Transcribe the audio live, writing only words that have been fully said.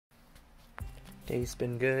Day's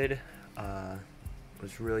been good.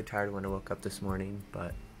 Was really tired when I woke up this morning,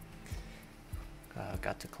 but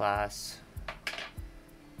got to class,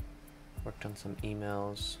 worked on some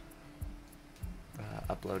emails,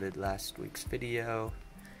 uploaded last week's video,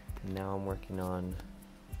 and now I'm working on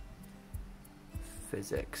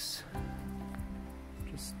physics.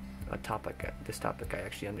 Just this topic I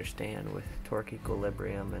actually understand with torque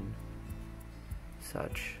equilibrium and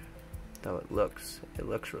such. Though it looks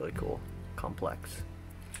really cool, complex,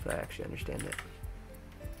 but I actually understand it.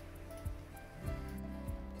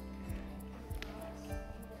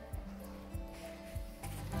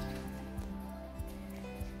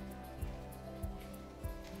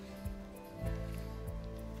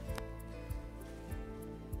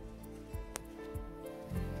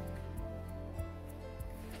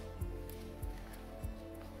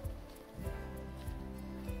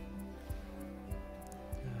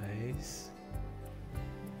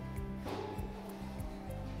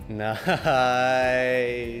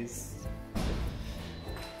 Nice.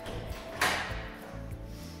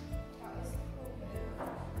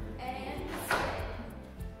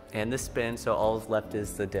 And the spin, so all left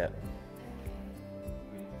is the dip.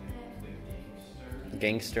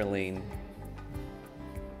 Gangster lean.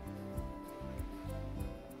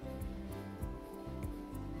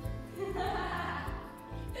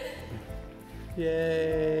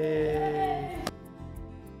 Yay!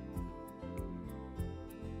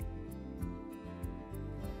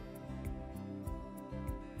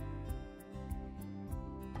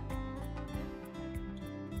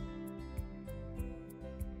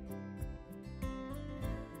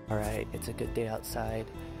 Alright, it's a good day outside.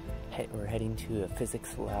 We're heading to a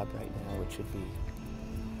physics lab right now, which should be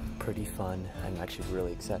pretty fun. I'm actually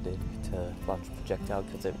really excited to launch the projectile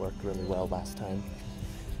because it worked really well last time.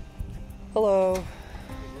 Hello!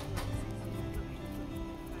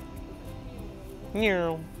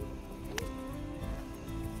 Meow.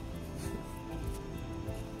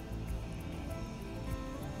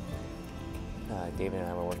 David and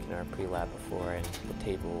I were working on our pre-lab before, and the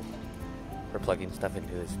table we're plugging stuff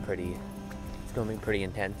into is it's going to be pretty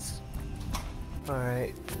intense.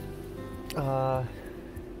 Alright,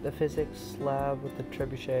 the physics lab with the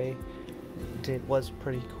Trebuchet was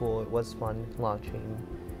pretty cool. It was fun launching.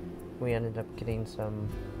 We ended up getting some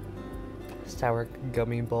sour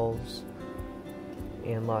gummy balls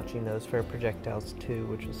and launching those for projectiles too,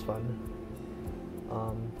 which was fun.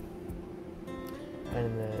 And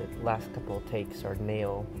in the last couple of takes, our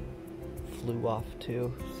nail flew off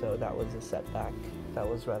too, so that was a setback. That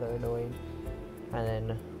was rather annoying. And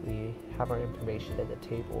then we have our information at the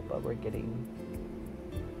table, but we're getting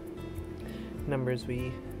numbers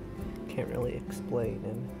we can't really explain,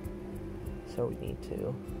 and so we need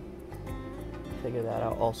to figure that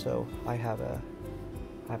out. Also, I have a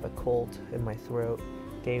cold in my throat.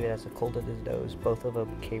 David has a cold in his nose. Both of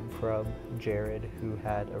them came from Jared, who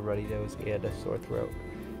had a runny nose and a sore throat,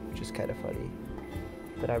 which is kind of funny.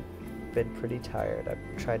 But I've been pretty tired.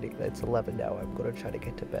 It's 11 now. I'm going to try to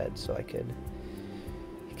get to bed so I can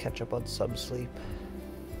catch up on some sleep.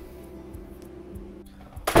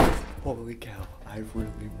 Holy cow, I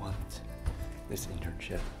really want this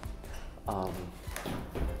internship. I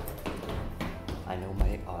know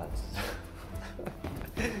my odds.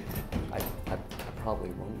 I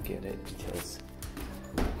probably won't get it because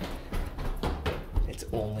it's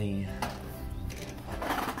only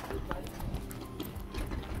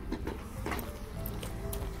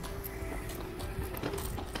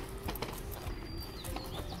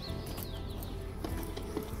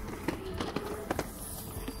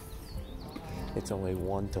it's only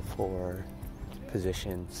 1 to 4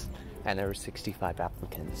 positions, and there were 65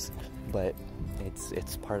 applicants, but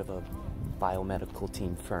it's part of a biomedical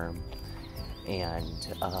team firm, and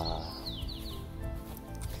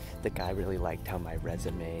the guy really liked how my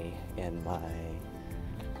resume and my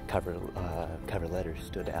cover letter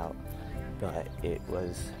stood out, but it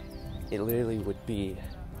literally would be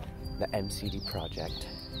the MCD project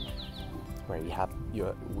where you have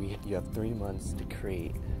 3 months to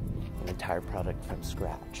create an entire product from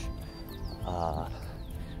scratch.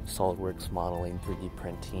 SolidWorks modeling, 3D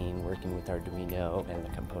printing, working with Arduino and the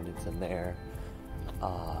components in there.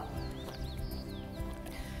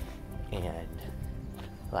 And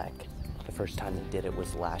like the first time they did it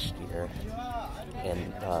was last year,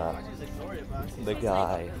 and the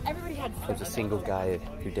guy, there's a single guy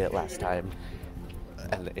who did it last time,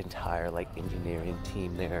 and the entire like engineering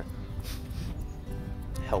team there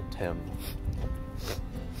helped him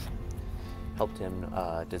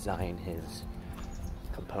design his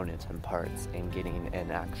components and parts, and getting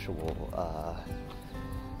an actual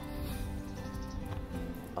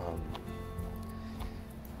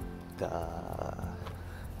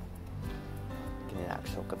getting an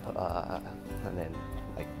actual and then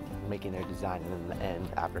like making their design, and in the end,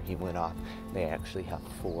 after he went off, they actually have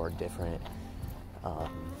four different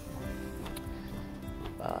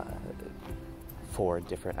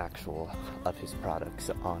actual of his products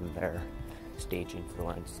on their staging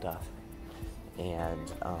floor and stuff.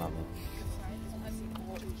 And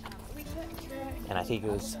I think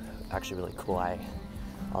it was actually really cool. I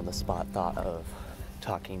on the spot thought of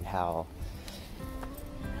talking how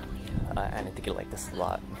and I think you like this a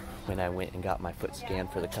lot. When I went and got my foot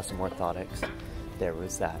scanned for the custom orthotics, there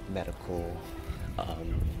was that medical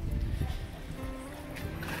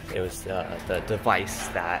it was the device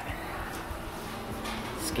that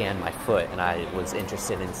scanned my foot, and I was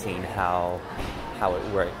interested in seeing how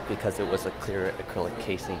it worked, because it was a clear acrylic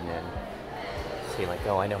casing, and see like,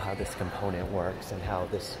 oh, I know how this component works and how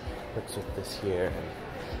this works with this here, and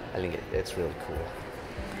I think it's really cool.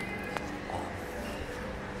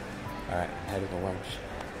 Alright, headed to lunch.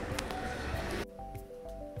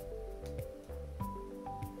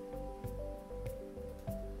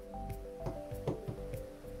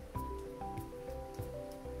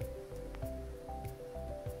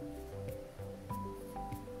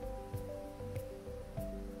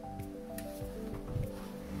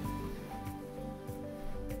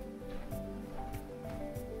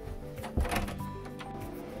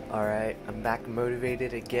 Alright, I'm back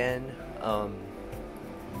motivated again.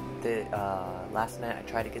 Last night I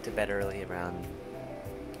tried to get to bed early, around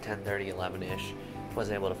 10:30, 11-ish.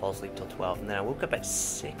 Wasn't able to fall asleep till 12, and then I woke up at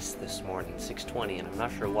 6 this morning, 6:20, and I'm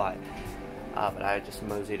not sure why. But I just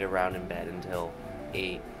moseyed around in bed until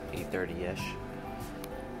 8:30-ish.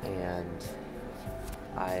 And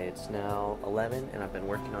it's now 11, and I've been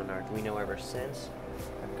working on Arduino ever since.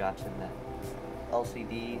 I've gotten that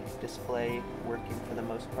LCD display working for the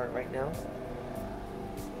most part right now.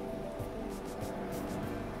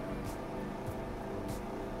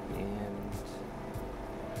 And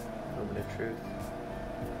moment of truth.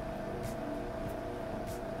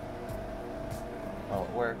 Well,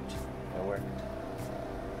 it worked. It worked.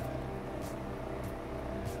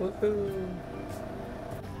 Woohoo!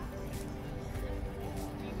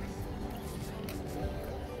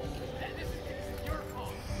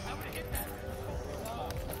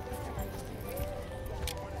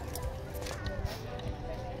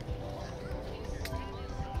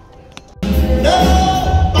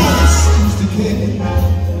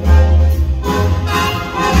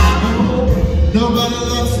 Nobody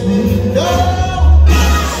loves me, nobody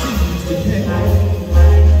seems to care.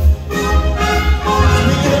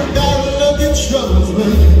 We have got to look in trouble.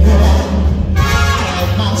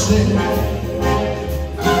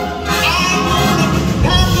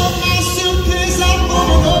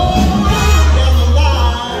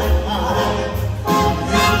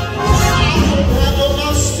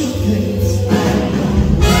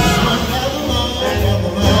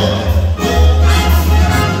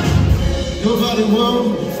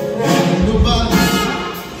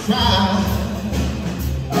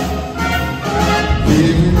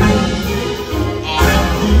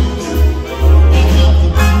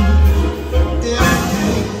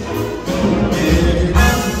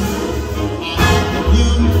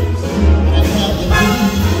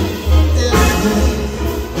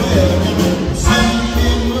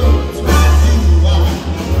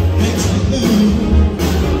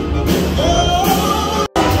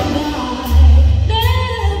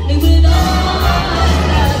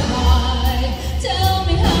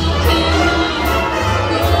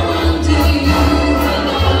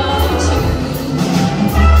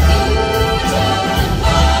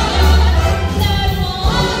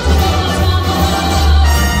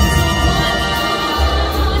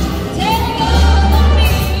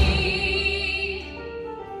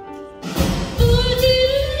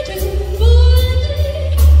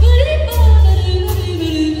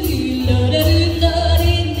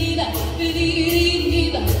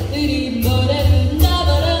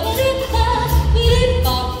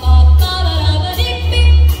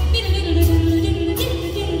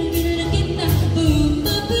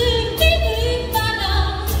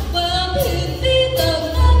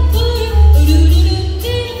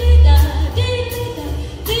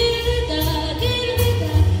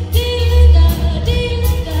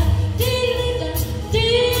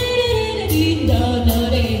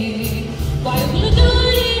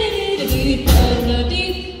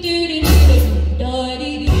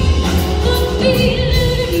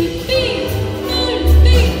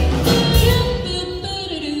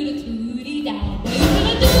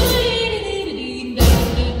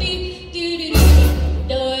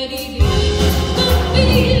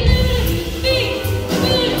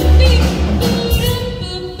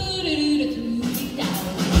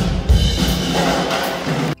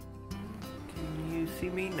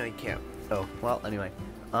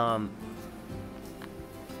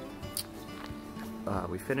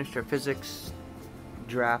 We finished our physics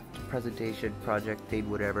draft, presentation, project thing,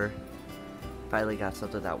 whatever. Finally got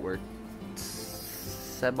something that worked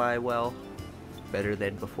semi-well. Better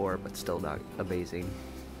than before, but still not amazing.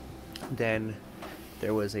 Then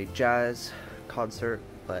there was a jazz concert,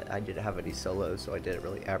 but I didn't have any solos, so I didn't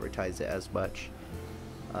really advertise it as much.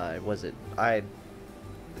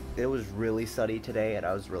 It was really sunny today, and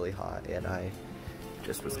I was really hot, and I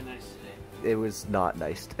just was. Really nice today. It was not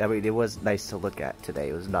nice. I mean, it was nice to look at today.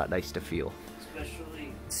 It was not nice to feel.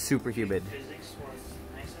 Especially super humid. Physics was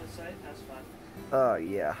nice outside. That's fun.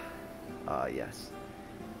 Yeah. Yes.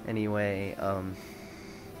 Anyway,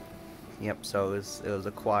 yep. So it was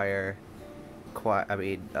a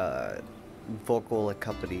vocal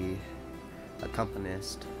accompanist,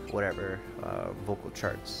 whatever, vocal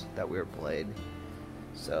charts that we were playing.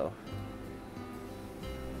 So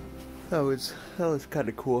that was kind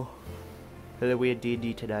of cool. And then we had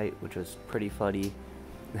D&D tonight, which was pretty funny.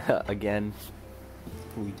 Again,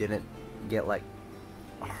 we didn't get like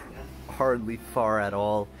hardly far at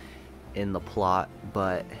all in the plot,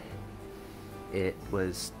 but it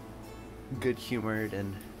was good humored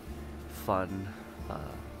and fun.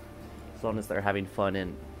 As long as they're having fun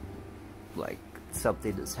and like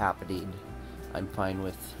something is happening, I'm fine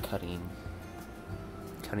with cutting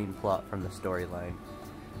plot from the storyline,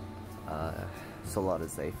 so long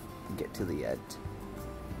as they get to the end.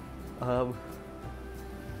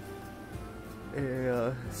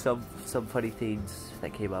 Some funny things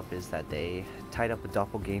that came up is that they tied up a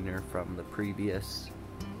doppelganger from the previous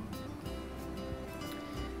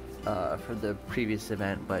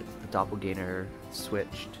event, but the doppelganger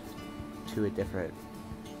switched to a different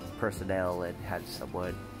personnel and had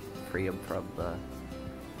someone free him from the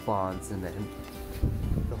bonds, and then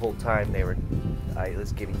the whole time I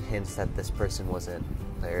was getting hints that this person wasn't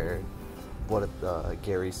there. One of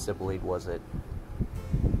Gary's sibling wasn't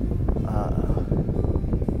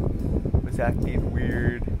was acting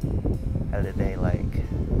weird, and then they like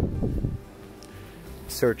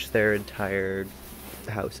searched their entire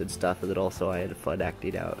house and stuff, and then also I had fun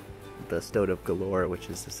acting out the Stone of Galore, which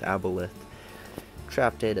is this aboleth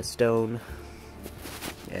trapped in a stone,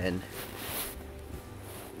 and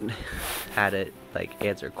had it like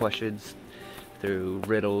answer questions through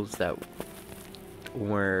riddles that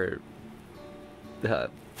were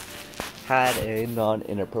had a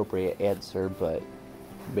non-inappropriate answer, but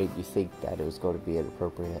made you think that it was going to be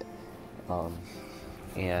inappropriate.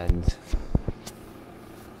 And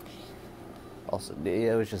also,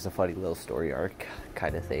 it was just a funny little story arc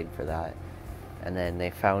kind of thing for that. And then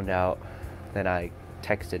they found out, then I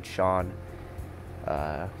texted Sean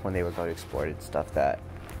when they were going to explore it and stuff, that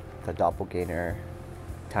the doppelganger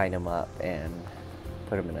tied him up and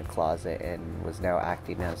put him in a closet and was now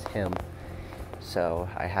acting as him. So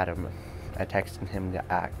I texted him to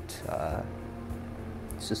act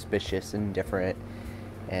suspicious and different,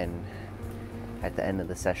 and at the end of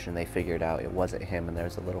the session they figured out it wasn't him, and there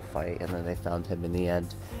was a little fight, and then they found him in the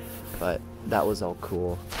end. But that was all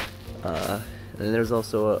cool. And then there's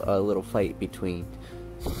also a little fight between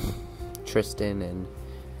Tristan and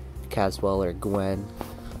Caswell, or Gwen,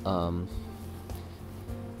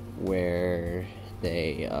 where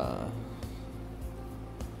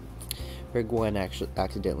Gwen actually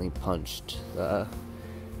accidentally punched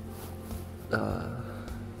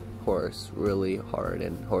Horace really hard,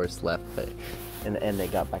 and Horace left, but in the end they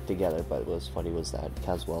got back together. But what was funny was that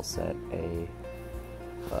Caswell sent a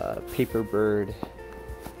paper bird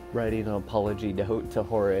writing an apology note to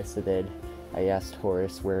Horace, and then I asked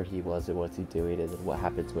Horace where he was and what's he doing, and then what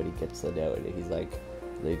happens when he gets the note, and he's like,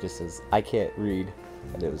 he just says, "I can't read,"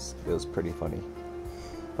 and it was pretty funny.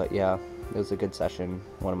 But yeah, it was a good session,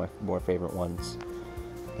 one of my more favorite ones,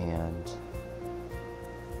 and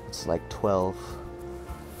it's like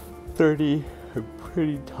 12:30. I'm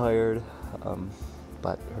pretty tired,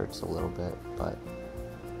 butt hurts a little bit, but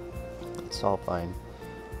it's all fine.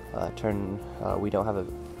 We don't have a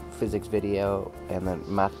physics video, and then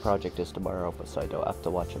math project is tomorrow, so I don't have to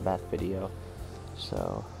watch a math video.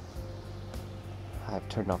 So I've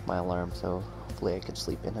turned off my alarm, so hopefully I can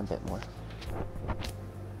sleep in a bit more.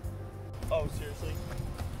 Oh, seriously?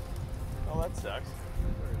 Oh, that sucks.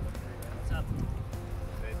 What's up?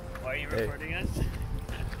 Why are you recording us?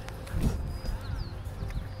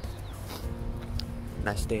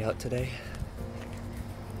 Nice day out today.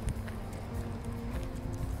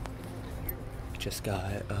 Just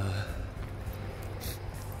got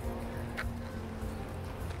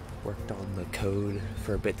worked on the code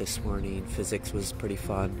for a bit this morning. Physics was pretty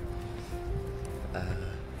fun.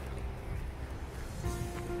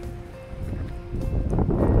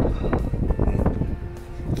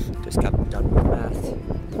 Just got done with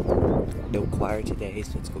math. No choir today,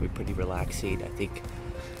 so it's gonna be pretty relaxing, I think.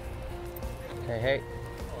 Hey, hey.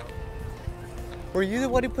 Were you the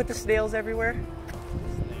one who put the snails everywhere?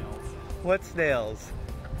 Snails. What snails?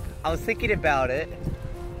 I was thinking about it,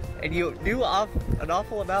 and you knew an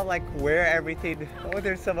awful amount, like where everything. Oh,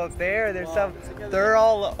 there's some up there. There's some. They're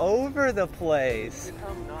all over the place.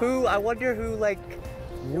 Who? I wonder who like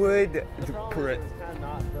would. The problem is it's kind of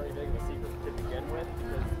not very big of a secret to begin with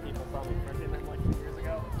because people saw me printing them like 2 years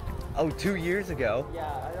ago. Oh, 2 years ago. Yeah,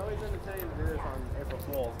 I always end up telling you to do this on April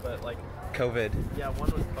Fools, but like. COVID. Yeah, one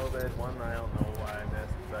was COVID, one I don't know why I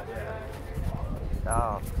missed, but yeah.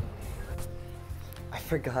 Oh. I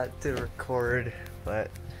forgot to record, but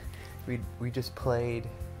we just played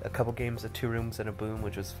a couple games of Two Rooms and a Boom,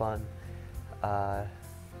 which was fun. I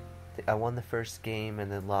won the first game and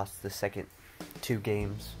then lost the second 2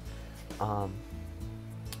 games. Oh.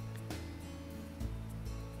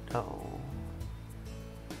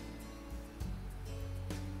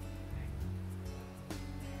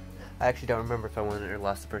 I actually don't remember if I won or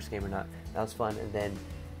lost the first game or not. That was fun, and then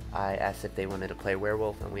I asked if they wanted to play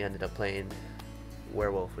Werewolf, and we ended up playing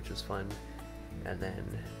Werewolf, which was fun. And then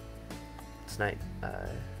it's night,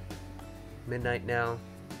 midnight now.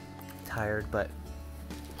 Tired, but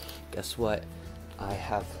guess what? I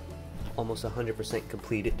have almost 100%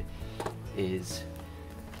 completed. Is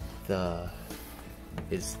the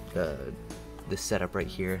setup right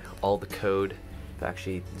here? All the code. If I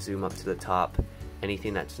actually zoom up to the top.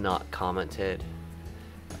 Anything that's not commented,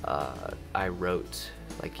 I wrote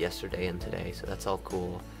like yesterday and today, so that's all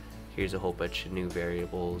cool. Here's a whole bunch of new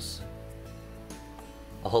variables.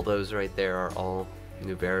 All those right there are all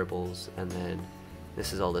new variables, and then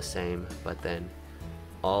this is all the same, but then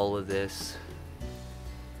all of this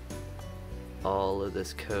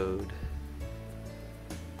code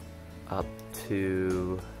up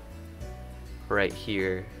to right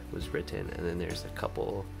here was written, and then there's a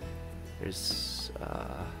couple. There's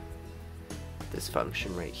this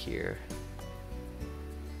function right here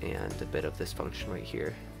and a bit of this function right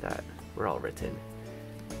here that were all written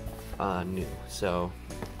new. So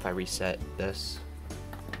if I reset this,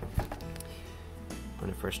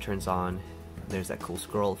 when it first turns on, there's that cool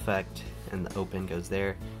scroll effect and the open goes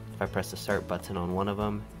there. If I press the start button on one of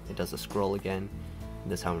them, it does a scroll again.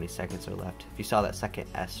 And this is how many seconds are left. If you saw that second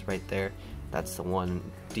S right there, that's the one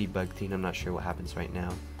debug thing. I'm not sure what happens right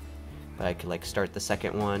now. But I could like start the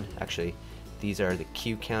second one. Actually, these are the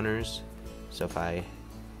cue counters. So if I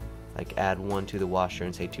like add one to the washer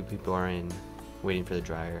and say 2 people are in waiting for the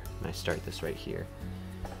dryer, and I start this right here,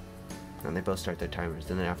 and they both start their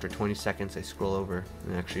timers. And then after 20 seconds, I scroll over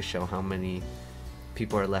and actually show how many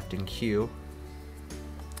people are left in queue,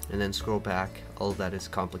 and then scroll back. All of that is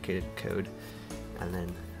complicated code. And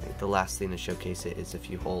then the last thing to showcase it is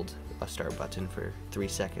if you hold a start button for 3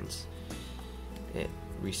 seconds, it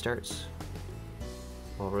restarts.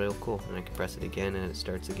 Well, real cool. And I can press it again and it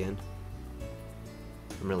starts again.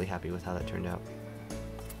 I'm really happy with how that turned out.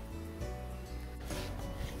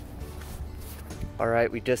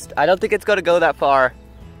 Alright, I don't think it's gonna go that far.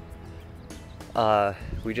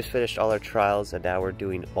 We just finished all our trials and now we're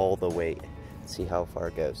doing all the weight. Let's see how far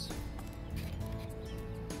it goes.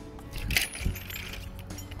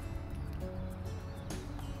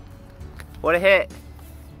 What a hit!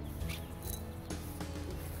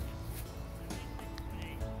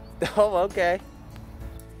 Oh, okay.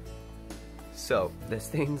 So, this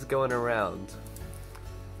thing's going around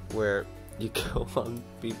where you go on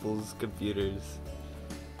people's computers.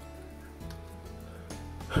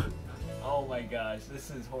 Oh my gosh,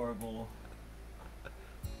 this is horrible.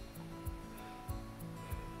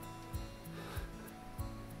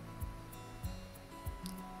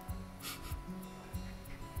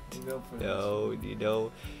 No,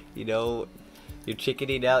 you're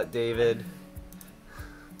chickening out, David.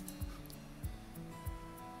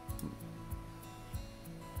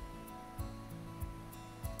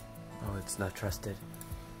 Oh, it's not trusted.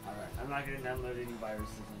 Alright, I'm not gonna download any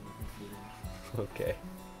viruses on your computer. Okay.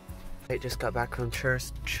 I just got back from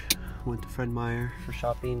church. Went to Fred Meyer for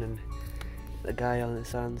shopping, and the guy on the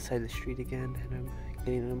side of the street again, and I'm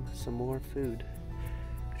getting him some more food,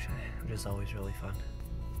 which is always really fun.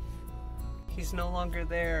 He's no longer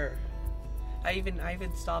there. I even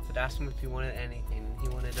stopped and asked him if he wanted anything. He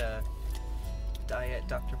wanted a Diet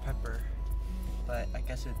Dr. Pepper, but I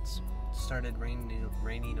guess it's started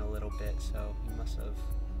raining a little bit, so he must have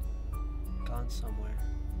gone somewhere.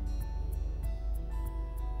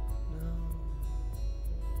 No.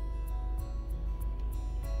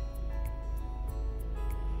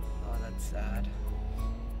 Oh, that's sad.